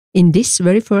In this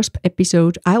very first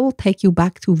episode, I will take you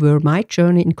back to where my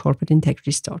journey in corporate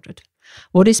integrity started.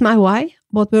 What is my why?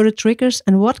 What were the triggers?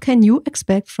 And what can you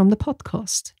expect from the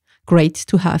podcast? Great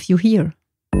to have you here.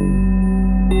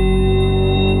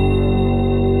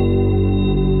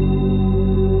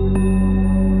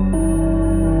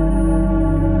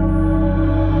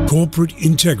 Corporate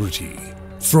integrity,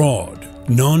 fraud,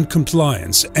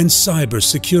 non-compliance, and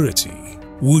cybersecurity.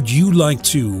 Would you like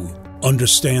to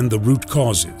understand the root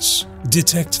causes,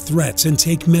 detect threats, and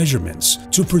take measurements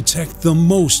to protect the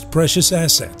most precious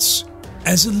assets?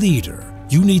 As a leader,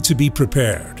 you need to be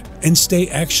prepared and stay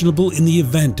actionable in the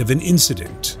event of an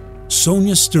incident.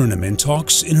 Sonja Stirnimann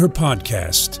talks in her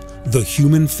podcast, The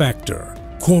Human Factor,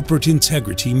 Corporate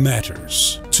Integrity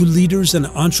Matters, to leaders and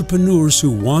entrepreneurs who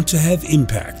want to have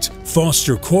impact,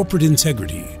 foster corporate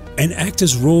integrity, and act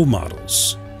as role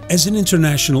models. As an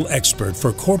international expert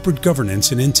for corporate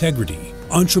governance and integrity,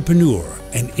 entrepreneur,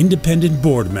 and independent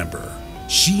board member,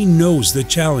 she knows the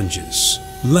challenges.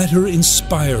 Let her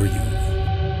inspire you.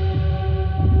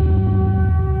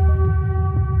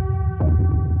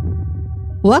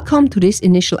 Welcome to this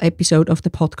initial episode of the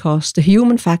podcast, The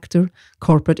Human Factor,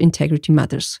 Corporate Integrity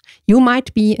Matters. You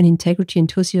might be an integrity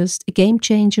enthusiast, a game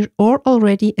changer, or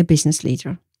already a business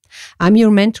leader. I'm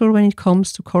your mentor when it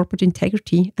comes to corporate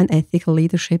integrity and ethical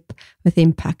leadership with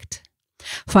impact.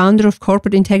 Founder of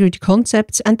Corporate Integrity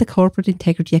Concepts and the Corporate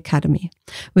Integrity Academy,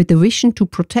 with the vision to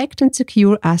protect and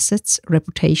secure assets,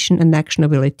 reputation, and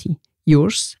actionability,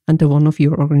 yours and the one of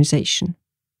your organization.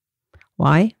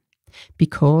 Why?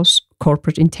 Because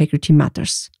corporate integrity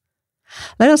matters.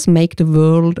 Let us make the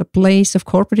world a place of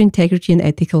corporate integrity and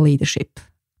ethical leadership.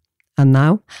 And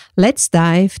now, let's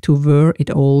dive to where it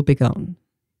all began.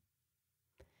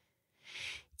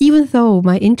 Even though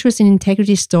my interest in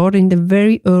integrity started in the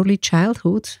very early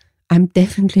childhood, I'm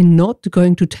definitely not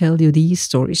going to tell you these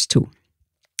stories too.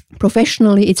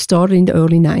 Professionally, it started in the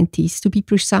early 90s, to be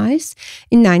precise,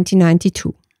 in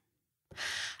 1992.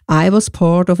 I was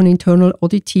part of an internal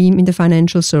audit team in the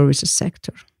financial services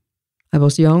sector. I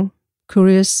was young,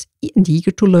 curious, and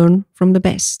eager to learn from the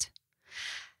best.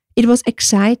 It was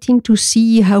exciting to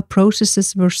see how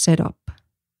processes were set up,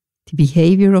 the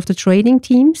behavior of the trading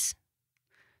teams,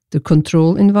 the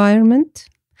control environment,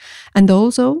 and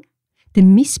also the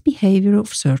misbehavior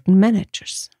of certain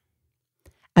managers.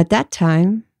 At that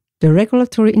time, the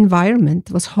regulatory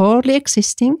environment was hardly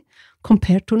existing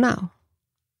compared to now.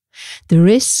 The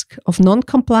risk of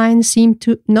non-compliance seemed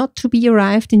not to be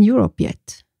arrived in Europe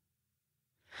yet.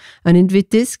 And with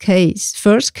this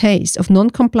first case of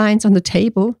non-compliance on the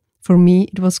table, for me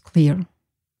it was clear.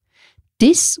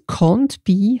 This can't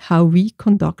be how we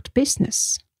conduct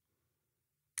business.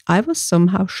 I was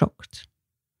somehow shocked.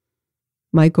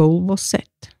 My goal was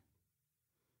set.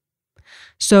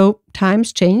 So,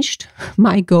 times changed,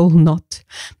 my goal not.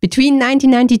 Between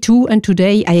 1992 and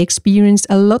today, I experienced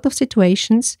a lot of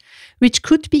situations which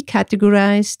could be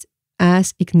categorized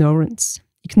as ignorance.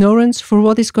 Ignorance for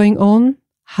what is going on,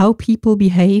 how people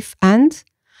behave, and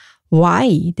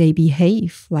why they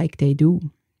behave like they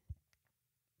do.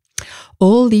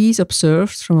 All these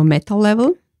observed from a meta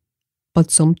level, but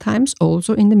sometimes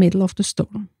also in the middle of the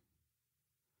storm.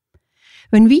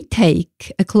 When we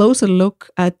take a closer look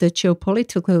at the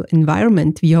geopolitical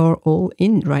environment we are all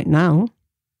in right now,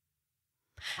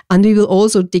 and we will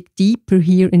also dig deeper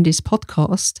here in this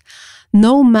podcast,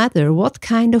 no matter what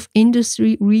kind of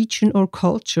industry, region, or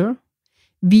culture,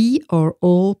 we are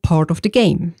all part of the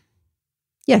game.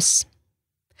 Yes.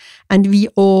 And we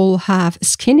all have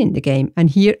skin in the game. And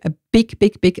here a big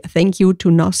thank you to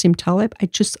Nassim Taleb. I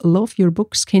just love your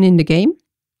book, Skin in the Game.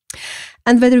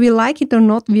 And whether we like it or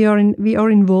not, we are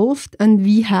involved and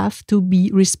we have to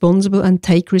be responsible and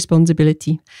take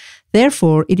responsibility.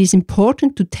 Therefore, it is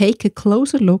important to take a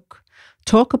closer look,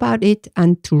 talk about it,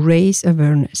 and to raise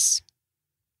awareness.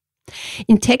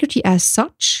 Integrity as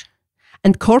such,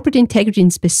 and corporate integrity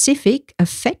in specific,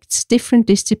 affects different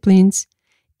disciplines,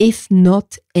 if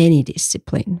not any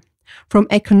discipline, from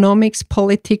economics,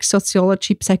 politics,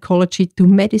 sociology, psychology, to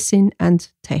medicine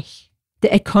and tech.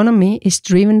 The economy is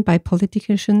driven by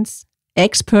politicians,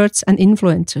 experts and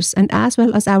influencers, and as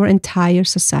well as our entire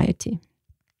society.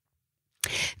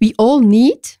 We all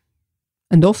need,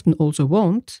 and often also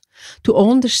want, to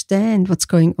understand what's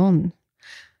going on.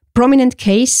 Prominent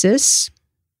cases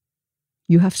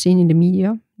you have seen in the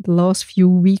media the last few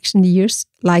weeks and years,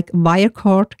 like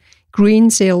Wirecard,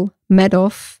 Greensill,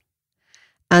 Madoff,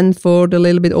 and for the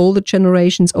little bit older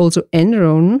generations, also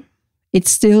Enron,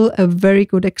 it's still a very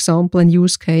good example and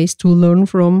use case to learn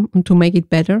from and to make it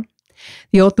better.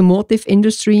 The automotive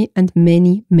industry and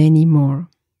many, many more.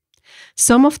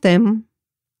 Some of them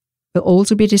will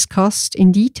also be discussed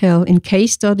in detail in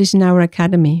case studies in our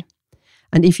academy.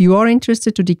 And if you are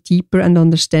interested to dig deeper and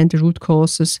understand the root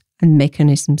causes and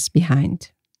mechanisms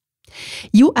behind.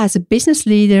 You as a business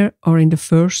leader are in the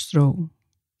first row.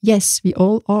 Yes, we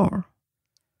all are.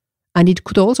 And it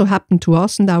could also happen to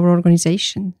us and our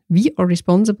organization. We are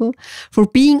responsible for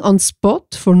being on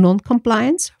spot for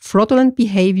non-compliance, fraudulent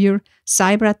behavior,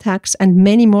 cyber attacks, and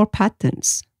many more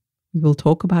patterns we will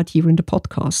talk about here in the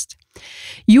podcast.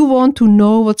 You want to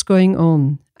know what's going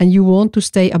on and you want to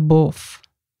stay above.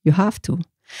 You have to.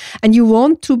 And you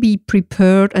want to be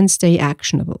prepared and stay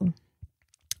actionable.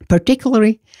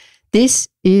 Particularly, this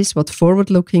is what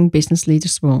forward-looking business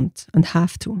leaders want and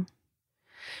have to.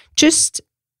 Just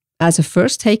as a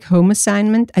first take-home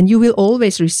assignment, and you will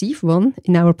always receive one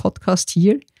in our podcast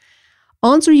here,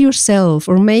 answer yourself,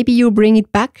 or maybe you bring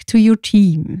it back to your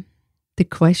team, the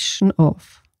question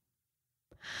of,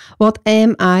 what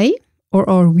am I, or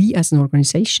are we as an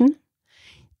organization,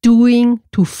 doing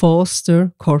to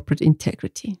foster corporate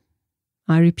integrity?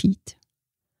 I repeat,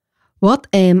 what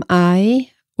am I,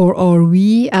 or are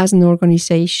we as an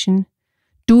organization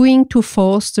doing to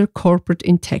foster corporate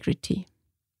integrity?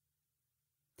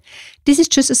 This is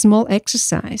just a small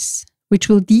exercise which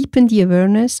will deepen the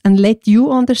awareness and let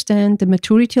you understand the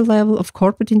maturity level of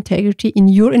corporate integrity in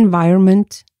your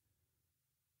environment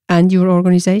and your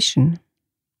organization.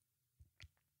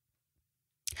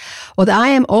 What I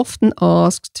am often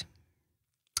asked,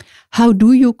 how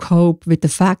do you cope with the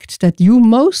fact that you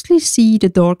mostly see the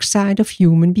dark side of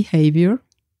human behavior?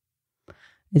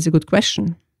 It's a good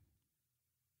question.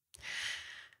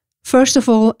 First of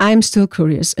all, I'm still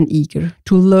curious and eager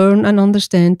to learn and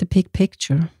understand the big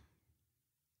picture.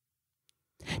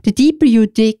 The deeper you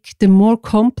dig, the more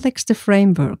complex the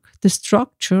framework, the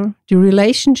structure, the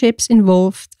relationships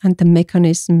involved, and the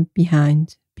mechanism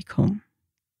behind become.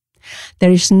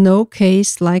 There is no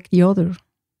case like the other.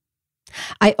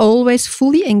 I always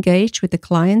fully engage with the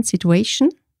client situation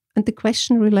and the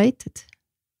question related,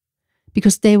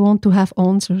 because they want to have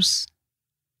answers.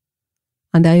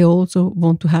 And I also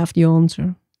want to have the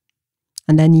answer.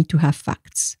 And I need to have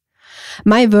facts.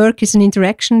 My work is an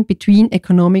interaction between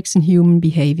economics and human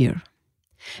behavior,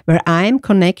 where I'm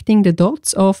connecting the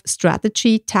dots of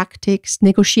strategy, tactics,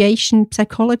 negotiation,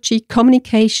 psychology,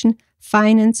 communication,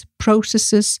 finance,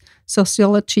 processes,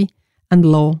 sociology, and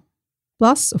law.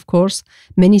 Plus, of course,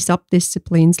 many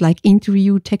subdisciplines like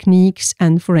interview techniques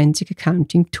and forensic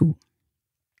accounting too.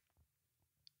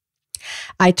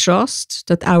 I trust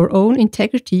that our own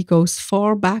integrity goes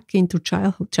far back into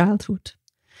childhood.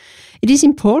 It is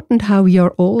important how we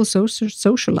are all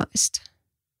socialized.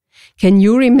 Can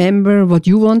you remember what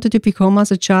you wanted to become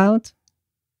as a child?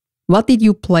 What did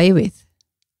you play with?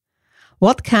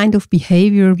 What kind of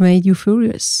behavior made you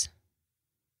furious?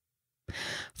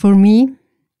 For me,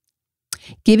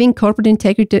 giving corporate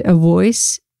integrity a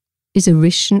voice is a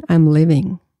vision I'm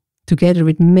living, together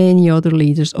with many other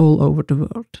leaders all over the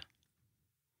world.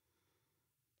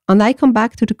 And I come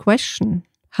back to the question,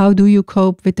 how do you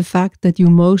cope with the fact that you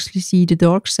mostly see the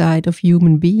dark side of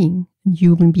human being and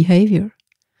human behavior?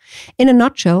 In a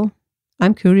nutshell,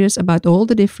 I'm curious about all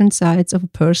the different sides of a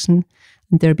person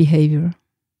and their behavior.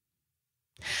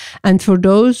 And for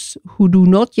those who do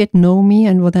not yet know me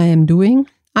and what I am doing,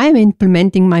 I am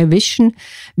implementing my vision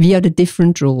via the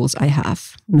different roles I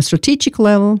have. On a strategic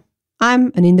level,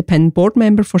 I'm an independent board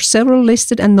member for several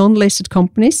listed and non-listed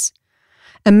companies,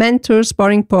 a mentor,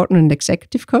 sparring partner and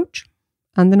executive coach,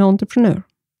 and an entrepreneur.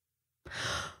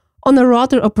 On a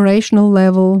rather operational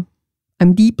level,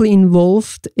 I'm deeply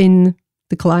involved in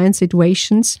the client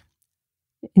situations,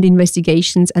 in the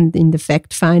investigations and in the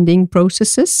fact-finding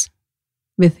processes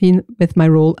with my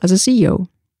role as a CEO.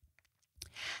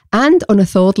 And on a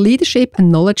thought leadership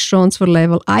and knowledge transfer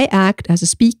level, I act as a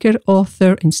speaker,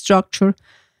 author, instructor,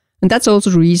 and that's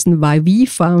also the reason why we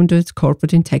founded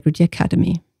Corporate Integrity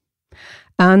Academy.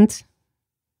 And,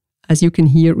 as you can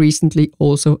hear recently,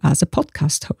 also as a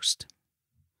podcast host.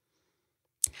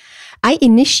 I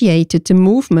initiated the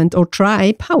movement or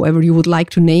tribe, however you would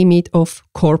like to name it, of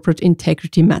Corporate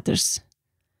Integrity Matters.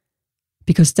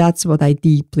 Because that's what I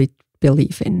deeply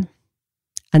believe in.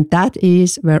 And that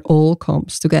is where all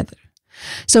comes together.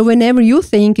 So whenever you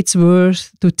think it's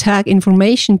worth to tag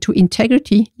information to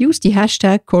integrity, use the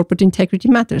hashtag Corporate Integrity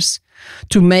Matters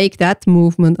to make that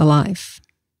movement alive.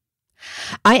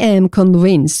 I am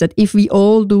convinced that if we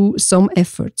all do some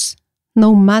efforts,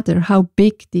 no matter how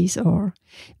big these are,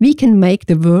 we can make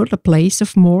the world a place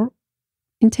of more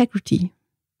integrity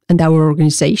and our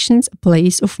organizations a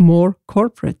place of more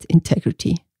corporate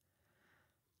integrity.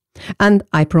 And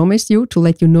I promise you to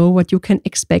let you know what you can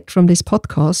expect from this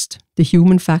podcast, The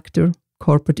Human Factor,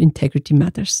 Corporate Integrity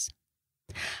Matters.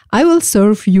 I will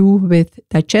serve you with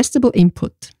digestible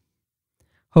input,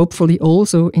 hopefully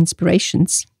also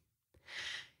inspirations.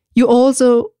 You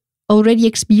also already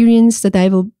experienced that I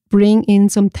will bring in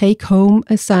some take-home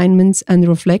assignments and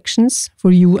reflections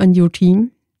for you and your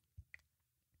team.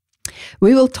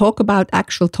 We will talk about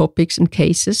actual topics and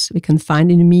cases we can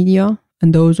find in the media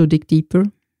and also dig deeper.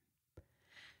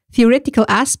 Theoretical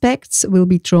aspects will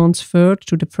be transferred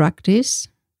to the practice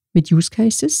with use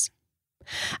cases.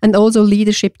 And also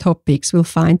leadership topics will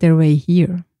find their way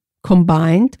here,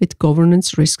 combined with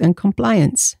governance, risk and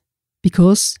compliance,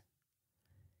 because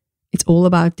it's all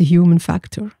about the human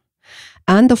factor.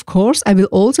 And of course, I will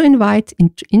also invite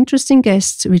interesting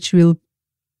guests which will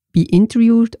be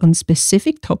interviewed on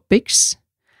specific topics.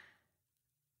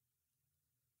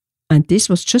 And this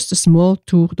was just a small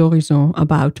tour d'horizon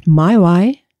about my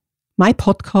why, my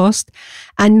podcast,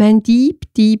 and my deep,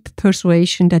 deep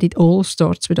persuasion that it all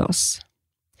starts with us.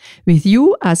 With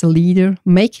you as a leader,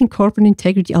 making corporate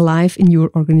integrity alive in your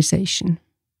organization.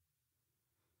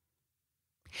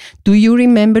 Do you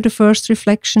remember the first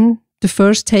reflection, the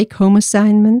first take-home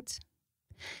assignment?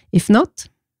 If not,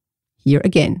 here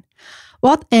again.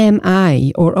 What am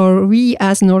I, or are we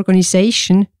as an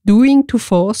organization, doing to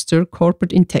foster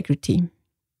corporate integrity?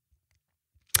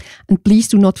 And please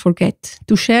do not forget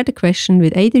to share the question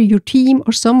with either your team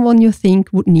or someone you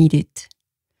think would need it.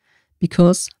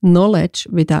 Because knowledge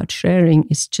without sharing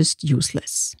is just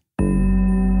useless.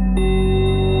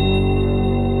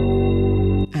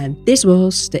 And this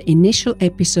was the initial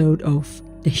episode of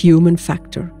The Human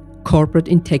Factor, Corporate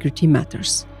Integrity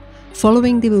Matters.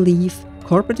 Following the belief,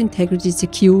 corporate integrity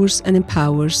secures and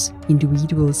empowers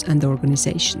individuals and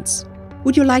organizations.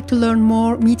 Would you like to learn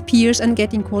more, meet peers and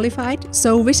getting qualified?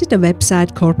 So visit the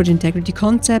website Corporate Integrity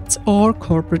Concepts or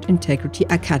Corporate Integrity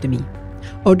Academy.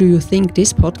 Or do you think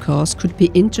this podcast could be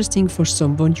interesting for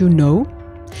someone you know?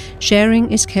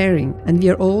 Sharing is caring, and we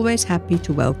are always happy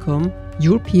to welcome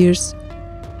your peers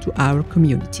to our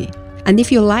community. And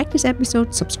if you like this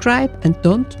episode, subscribe and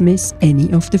don't miss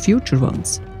any of the future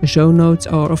ones. The show notes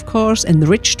are, of course,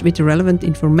 enriched with relevant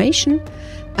information,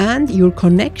 and your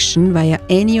connection via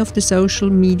any of the social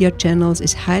media channels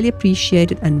is highly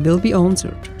appreciated and will be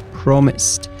answered.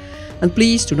 Promised. And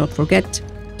please do not forget,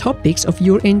 topics of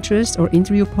your interest or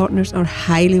interview partners are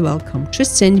highly welcome.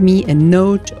 Just send me a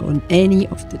note on any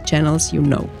of the channels you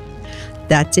know.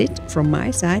 That's it from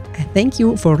my side. I thank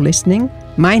you for listening.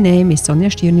 My name is Sonja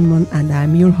Stirnimann and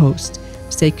I'm your host.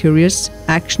 Stay curious,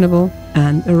 actionable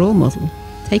and a role model.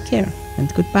 Take care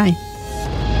and goodbye.